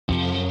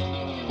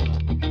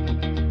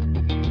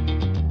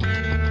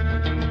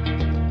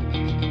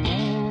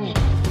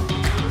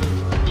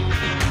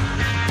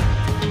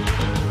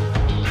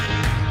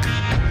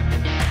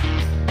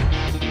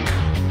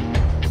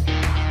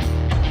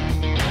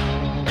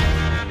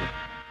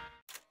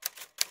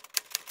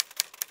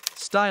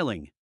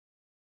Styling.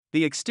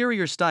 The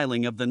exterior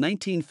styling of the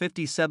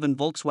 1957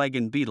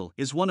 Volkswagen Beetle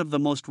is one of the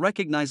most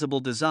recognizable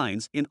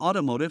designs in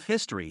automotive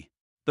history.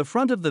 The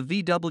front of the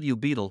VW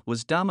Beetle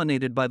was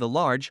dominated by the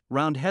large,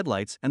 round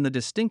headlights and the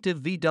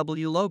distinctive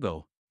VW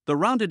logo. The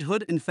rounded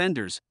hood and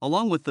fenders,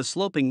 along with the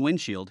sloping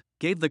windshield,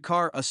 gave the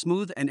car a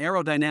smooth and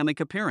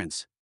aerodynamic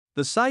appearance.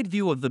 The side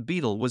view of the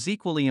Beetle was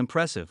equally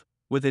impressive,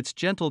 with its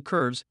gentle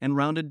curves and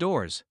rounded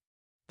doors.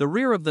 The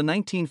rear of the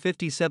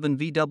 1957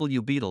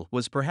 VW Beetle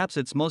was perhaps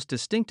its most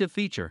distinctive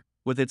feature,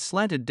 with its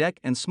slanted deck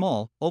and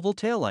small, oval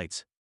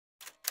taillights.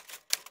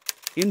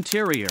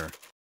 Interior.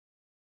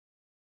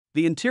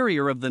 The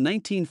interior of the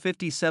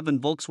 1957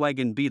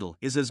 Volkswagen Beetle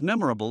is as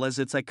memorable as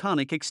its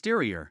iconic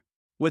exterior.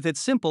 With its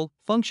simple,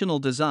 functional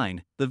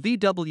design, the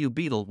VW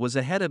Beetle was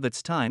ahead of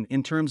its time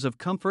in terms of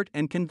comfort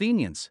and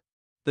convenience.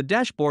 The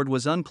dashboard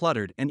was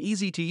uncluttered and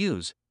easy to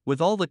use, with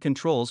all the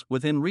controls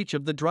within reach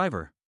of the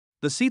driver.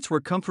 The seats were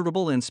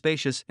comfortable and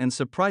spacious and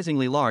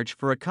surprisingly large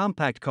for a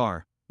compact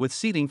car, with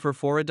seating for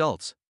 4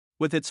 adults.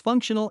 With its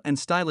functional and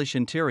stylish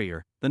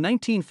interior, the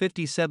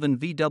 1957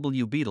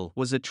 VW Beetle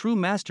was a true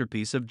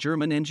masterpiece of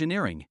German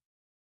engineering.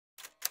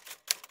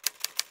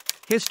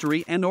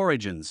 History and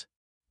origins.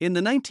 In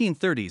the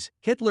 1930s,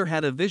 Hitler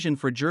had a vision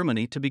for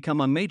Germany to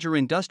become a major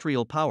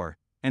industrial power,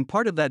 and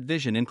part of that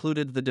vision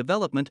included the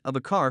development of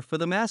a car for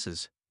the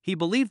masses. He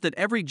believed that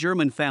every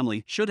German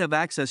family should have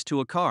access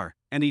to a car,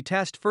 and he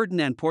tasked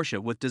Ferdinand Porsche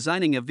with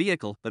designing a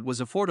vehicle that was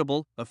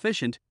affordable,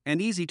 efficient,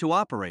 and easy to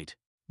operate.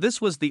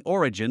 This was the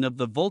origin of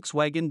the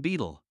Volkswagen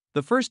Beetle.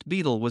 The first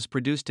Beetle was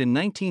produced in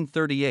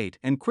 1938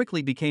 and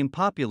quickly became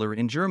popular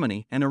in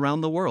Germany and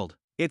around the world.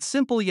 Its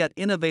simple yet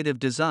innovative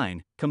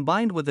design,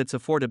 combined with its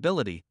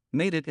affordability,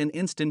 made it an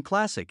instant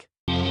classic.